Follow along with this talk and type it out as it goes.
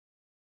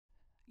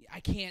I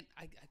can't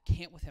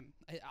with him.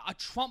 A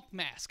Trump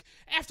mask.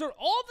 After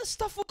all the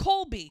stuff with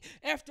Colby,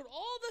 after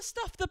all the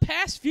stuff the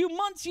past few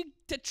months,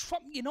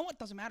 Trump, you know what?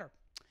 Doesn't matter.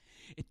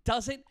 It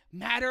doesn't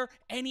matter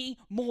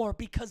anymore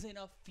because in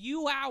a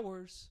few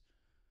hours,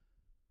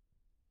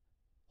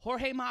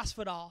 Jorge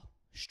Masvidal,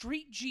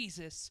 Street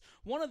Jesus,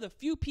 one of the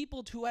few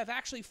people to have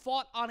actually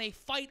fought on a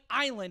fight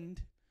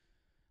island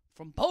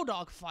from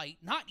Bodog Fight,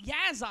 not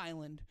Yas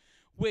Island,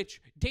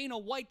 which Dana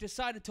White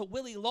decided to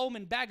Willie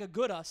Loman bag of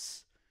good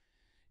us.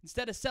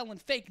 Instead of selling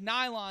fake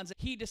nylons,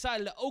 he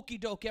decided to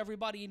okey-doke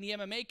everybody in the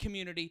MMA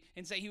community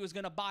and say he was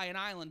going to buy an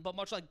island. But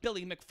much like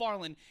Billy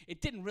McFarland, it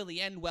didn't really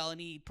end well,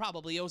 and he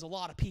probably owes a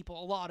lot of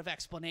people a lot of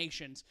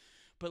explanations.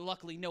 But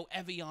luckily, no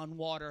Evian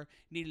water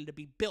needed to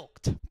be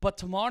bilked. But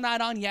tomorrow night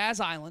on Yas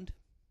Island,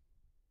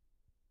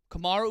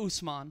 Kamaru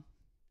Usman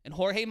and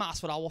Jorge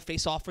Masvidal will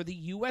face off for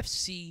the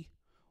UFC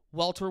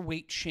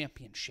Welterweight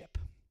Championship.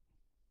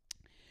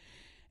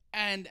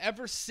 And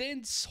ever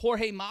since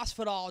Jorge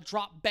Masvidal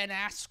dropped Ben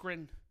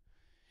Askren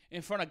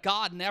in front of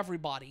God and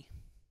everybody,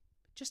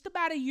 just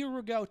about a year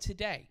ago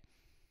today,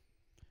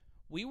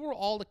 we were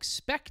all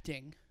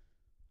expecting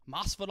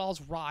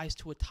Masvidal's rise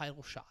to a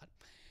title shot.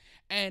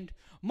 And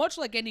much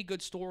like any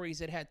good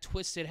stories, it had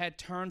twists, it had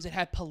turns, it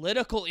had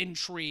political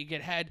intrigue,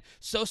 it had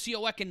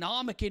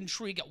socioeconomic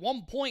intrigue. At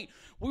one point,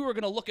 we were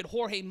going to look at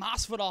Jorge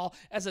Masvidal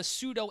as a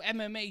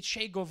pseudo-MMA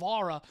Che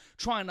Guevara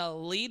trying to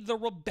lead the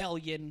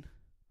rebellion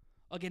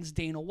against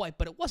Dana White.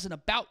 But it wasn't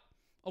about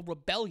a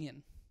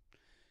rebellion.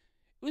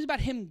 It was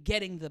about him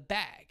getting the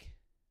bag.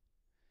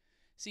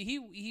 See,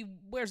 he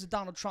wears a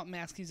Donald Trump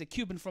mask. He's a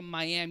Cuban from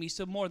Miami,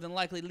 so more than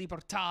likely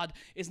Libertad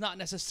is not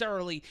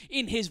necessarily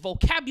in his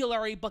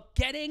vocabulary, but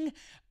getting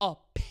a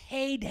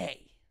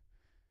payday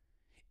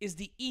is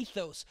the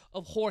ethos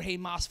of Jorge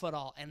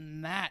Masvidal,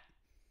 and that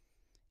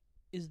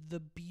is the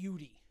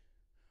beauty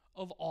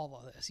of all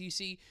of this. You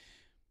see,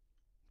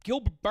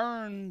 Gilbert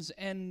Burns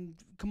and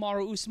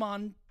Kamaru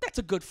Usman, that's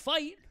a good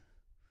fight,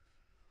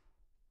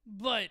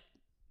 but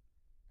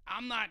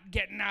I'm not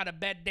getting out of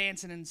bed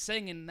dancing and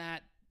singing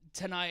that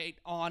tonight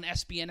on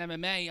SBN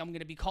MMA. I'm going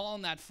to be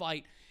calling that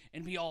fight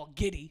and be all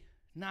giddy.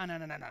 No.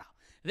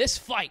 This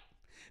fight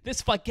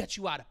gets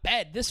you out of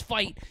bed. This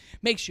fight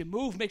makes you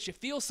move, makes you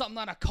feel something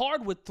on a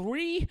card with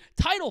 3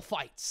 title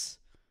fights.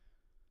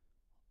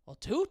 Well,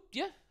 3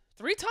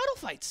 title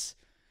fights.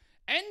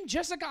 And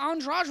Jessica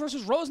Andrade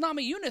versus Rose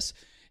Namajunas.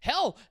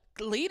 Hell,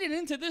 leading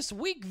into this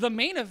week, the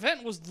main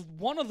event was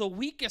one of the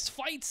weakest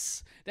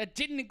fights that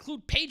didn't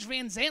include Paige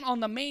Van Zandt on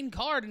the main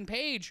card. And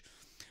Paige,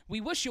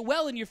 we wish you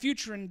well in your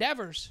future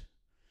endeavors.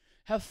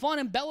 Have fun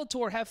in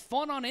Bellator. Have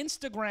fun on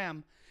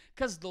Instagram.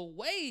 Because the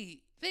way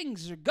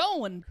things are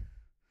going,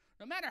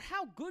 no matter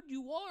how good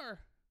you are,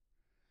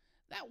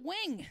 that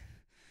wing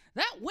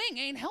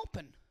ain't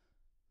helping.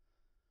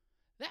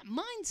 That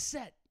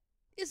mindset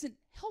isn't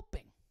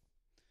helping.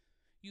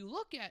 You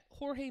look at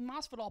Jorge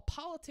Masvidal,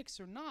 politics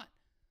or not,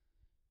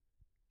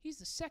 he's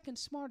the second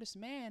smartest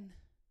man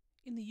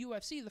in the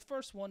UFC, the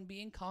first one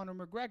being Conor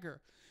McGregor,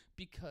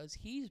 because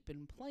he's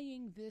been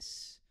playing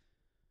this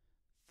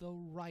the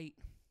right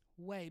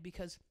way,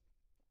 because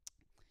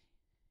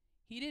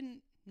he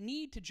didn't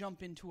need to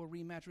jump into a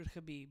rematch with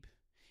Khabib.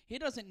 He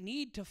doesn't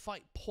need to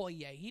fight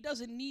Poirier. He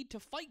doesn't need to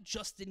fight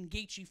Justin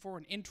Gaethje for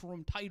an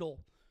interim title.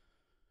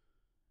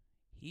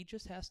 He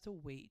just has to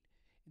wait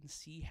and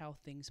see how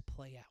things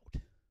play out.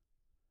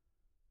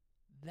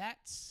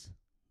 That's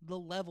the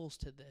levels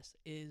to this,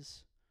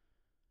 is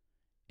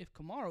if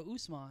Kamaru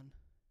Usman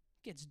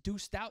gets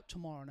deuced out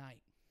tomorrow night,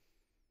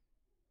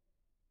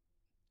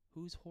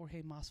 who's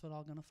Jorge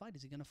Masvidal going to fight?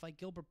 Is he going to fight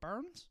Gilbert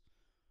Burns?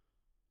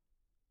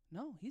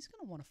 No, he's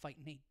going to want to fight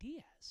Nate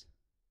Diaz.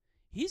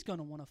 He's going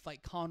to want to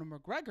fight Conor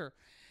McGregor.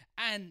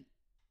 And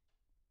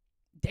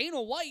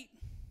Dana White,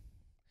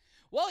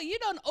 well, you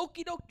done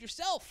okey-doked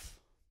yourself.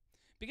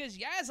 Because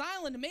Yas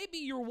Island may be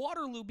your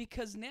Waterloo,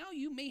 because now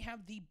you may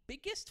have the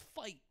biggest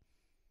fight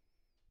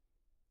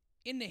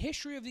in the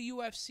history of the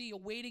UFC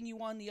awaiting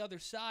you on the other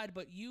side,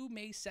 but you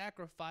may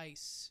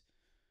sacrifice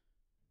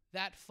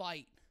that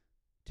fight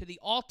to the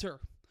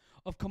altar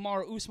of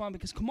Kamaru Usman,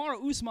 because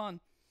Kamaru Usman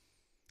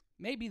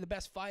may be the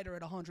best fighter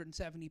at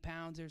 170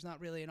 pounds. There's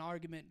not really an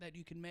argument that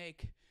you can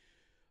make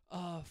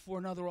for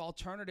another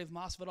alternative.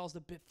 Masvidal's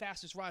the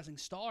fastest rising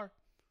star.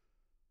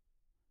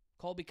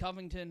 Colby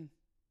Covington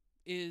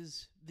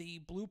is the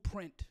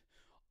blueprint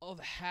of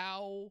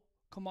how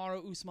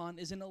Kamaru Usman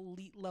is an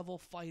elite level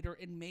fighter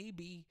and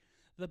maybe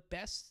the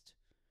best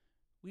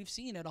we've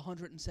seen at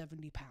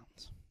 170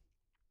 pounds.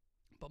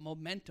 But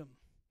momentum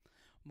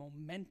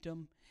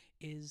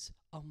is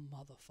a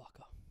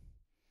motherfucker.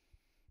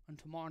 And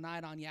tomorrow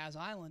night on Yas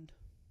Island,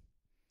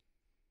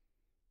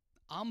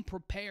 I'm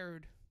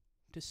prepared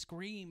to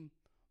scream,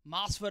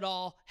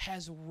 Masvidal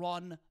has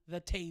run the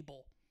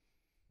table.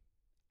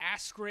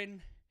 Askren,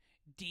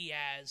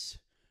 Diaz,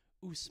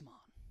 Usman.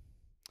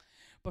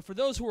 But for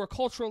those who are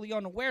culturally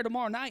unaware,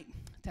 tomorrow night,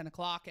 10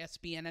 o'clock,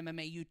 SBN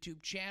MMA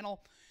YouTube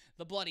channel,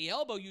 the Bloody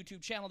Elbow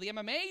YouTube channel, the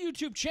MMA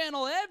YouTube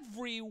channel,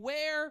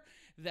 everywhere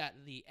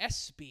that the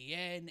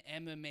SBN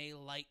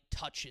MMA light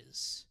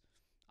touches.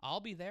 I'll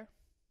be there.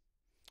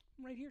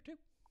 I'm right here too.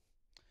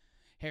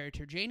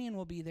 Heritage Janian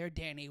will be there.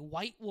 Danny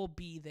White will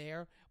be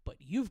there. But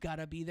you've got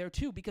to be there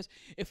too, because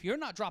if you're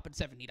not dropping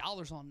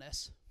 $70 on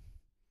this,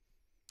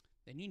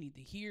 then you need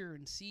to hear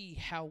and see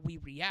how we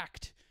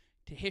react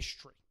to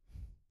history.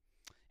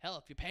 Hell,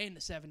 if you're paying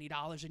the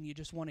 $70 and you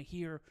just want to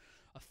hear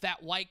a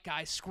fat white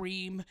guy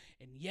scream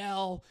and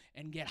yell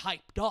and get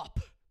hyped up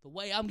the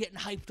way I'm getting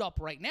hyped up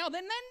right now,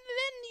 then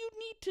you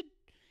need to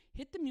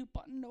hit the mute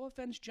button. No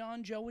offense,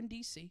 John, Joe, and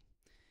DC.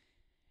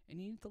 And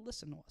you need to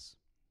listen to us.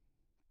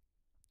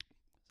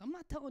 I'm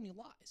not telling you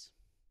lies.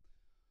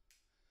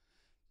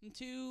 I'm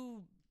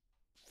too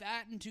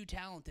fat and too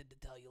talented to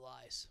tell you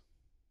lies.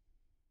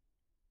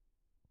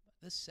 But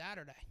this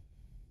Saturday,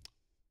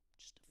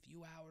 just a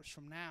few hours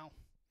from now,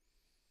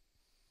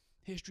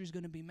 history's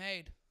going to be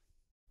made.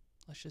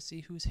 Let's just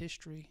see whose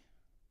history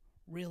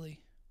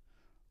really,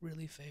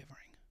 really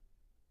favoring.